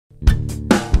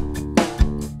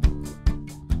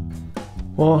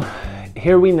Well,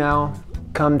 here we now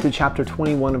come to chapter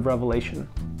 21 of Revelation.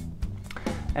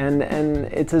 And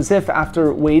it's as if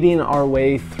after wading our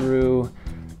way through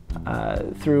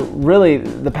really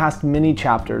the past many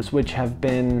chapters, which have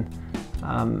been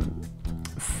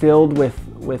filled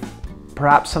with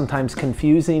perhaps sometimes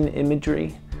confusing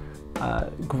imagery,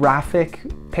 graphic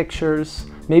pictures,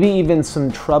 maybe even some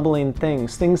troubling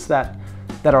things that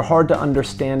are hard to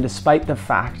understand, despite the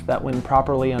fact that when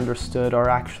properly understood are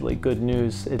actually good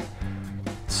news. It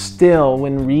still,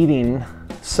 when reading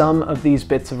some of these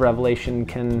bits of Revelation,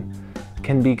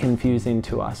 can be confusing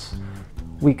to us.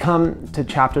 We come to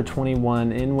chapter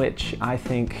 21, in which I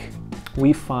think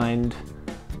we find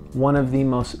one of the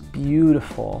most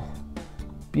beautiful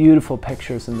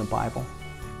pictures in the Bible.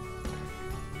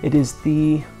 It is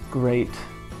the great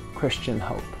Christian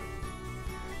hope,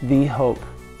 the hope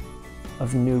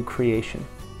of new creation.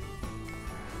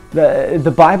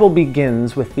 The Bible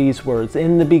begins with these words: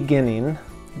 "In the beginning,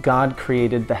 God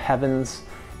created the heavens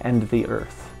and the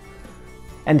earth."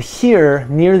 And here,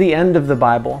 near the end of the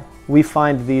Bible, we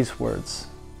find these words.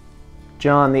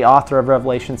 John, the author of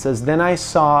Revelation, says, "Then I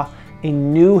saw a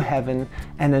new heaven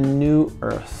and a new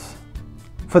earth.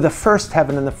 For the first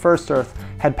heaven and the first earth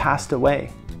had passed away."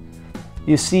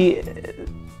 You see,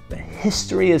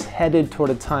 history is headed toward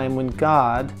a time when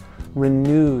God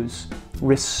renews,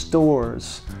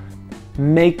 restores,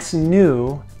 makes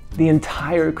new the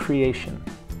entire creation.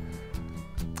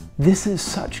 This is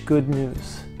such good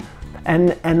news.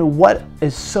 And what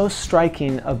is so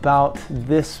striking about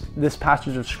this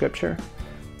passage of Scripture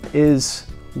is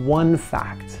one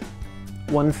fact.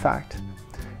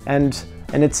 And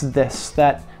it's this,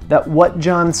 that what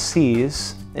John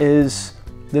sees is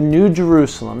the New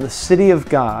Jerusalem, the city of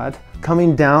God,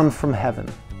 coming down from heaven.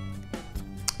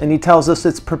 And he tells us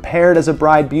it's prepared as a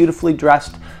bride beautifully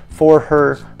dressed for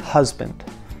her husband.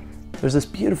 There's this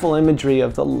beautiful imagery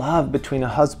of the love between a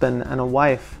husband and a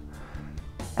wife.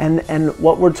 And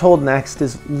what we're told next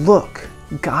is, look,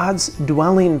 God's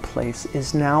dwelling place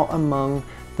is now among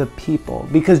the people.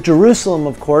 Because Jerusalem,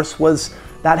 of course, was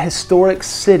that historic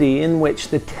city in which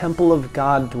the temple of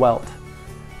God dwelt,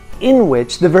 in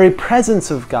which the very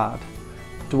presence of God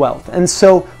dwelt. And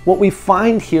so what we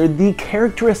find here, the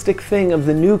characteristic thing of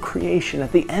the new creation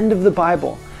at the end of the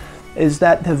Bible, is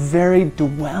that the very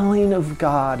dwelling of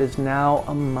God is now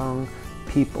among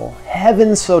people.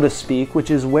 Heaven, so to speak,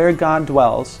 which is where God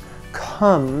dwells,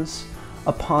 comes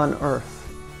upon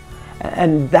earth.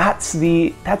 And that's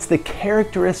the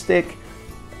characteristic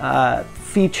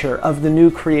feature of the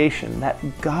new creation, that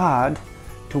God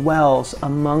dwells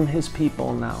among his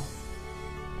people now.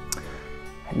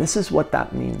 And this is what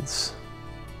that means.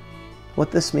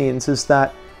 What this means is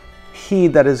that he,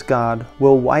 that is God,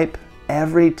 will wipe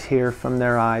every tear from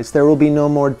their eyes. There will be no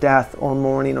more death or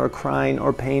mourning or crying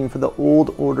or pain, for the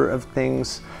old order of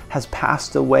things has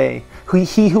passed away.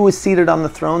 He who was seated on the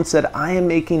throne said, "I am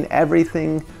making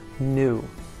everything new."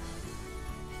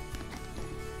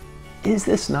 Is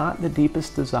this not the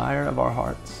deepest desire of our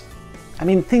hearts? I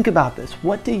mean, think about this.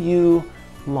 What do you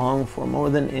long for more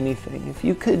than anything? If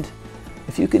you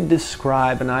could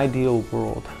describe an ideal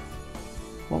world,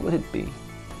 what would it be?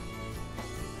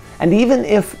 And even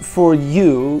if for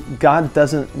you, God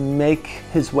doesn't make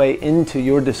his way into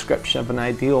your description of an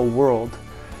ideal world,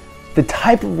 the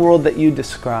type of world that you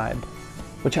describe,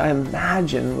 which I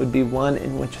imagine would be one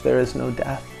in which there is no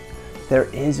death, there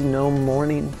is no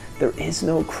mourning, there is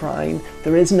no crying,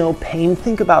 there is no pain.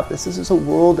 Think about this. This is a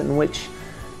world in which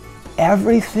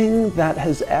everything that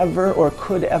has ever or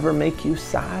could ever make you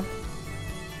sad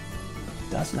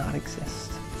does not exist.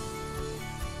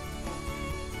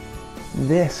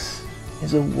 This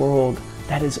is a world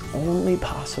that is only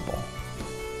possible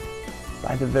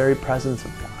by the very presence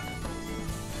of God.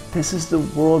 This is the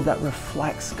world that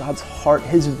reflects God's heart,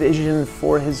 his vision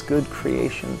for his good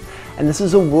creation. And this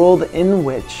is a world in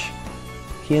which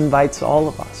he invites all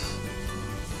of us.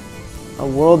 A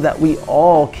world that we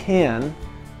all can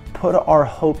put our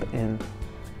hope in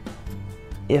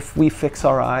if we fix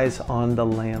our eyes on the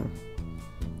Lamb,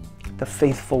 the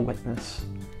faithful witness,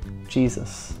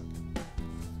 Jesus.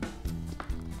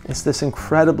 It's this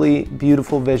incredibly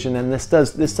beautiful vision, and this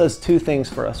does two things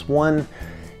for us. One,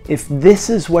 if this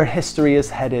is where history is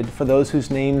headed for those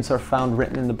whose names are found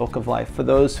written in the book of life, for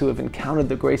those who have encountered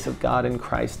the grace of God in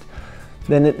Christ,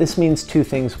 then this means two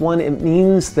things. One, it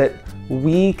means that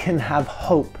we can have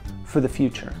hope for the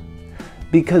future.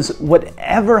 Because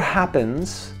whatever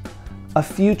happens, a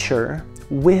future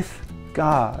with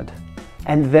God,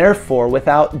 and therefore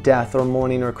without death or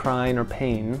mourning or crying or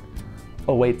pain,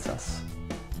 awaits us.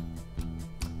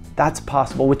 That's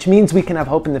possible, which means we can have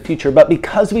hope in the future. But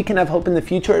because we can have hope in the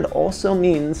future, it also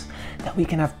means that we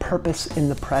can have purpose in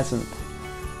the present.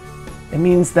 It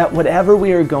means that whatever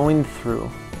we are going through,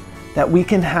 that we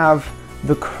can have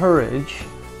the courage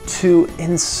to,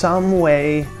 in some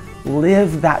way,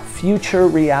 live that future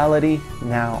reality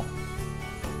now.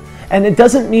 And it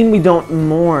doesn't mean we don't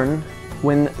mourn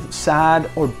when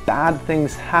sad or bad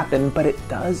things happen, but it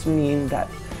does mean that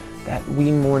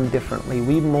we mourn differently.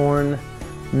 We mourn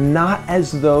not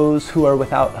as those who are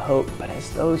without hope, but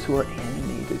as those who are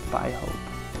animated by hope.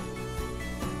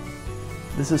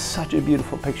 This is such a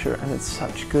beautiful picture, and it's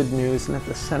such good news, and at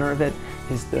the center of it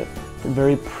is the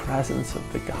very presence of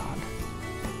the God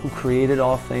who created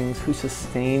all things, who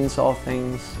sustains all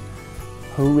things,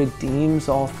 who redeems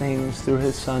all things through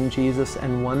his Son Jesus,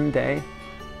 and one day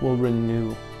will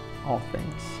renew all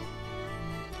things.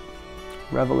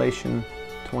 Revelation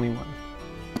 21.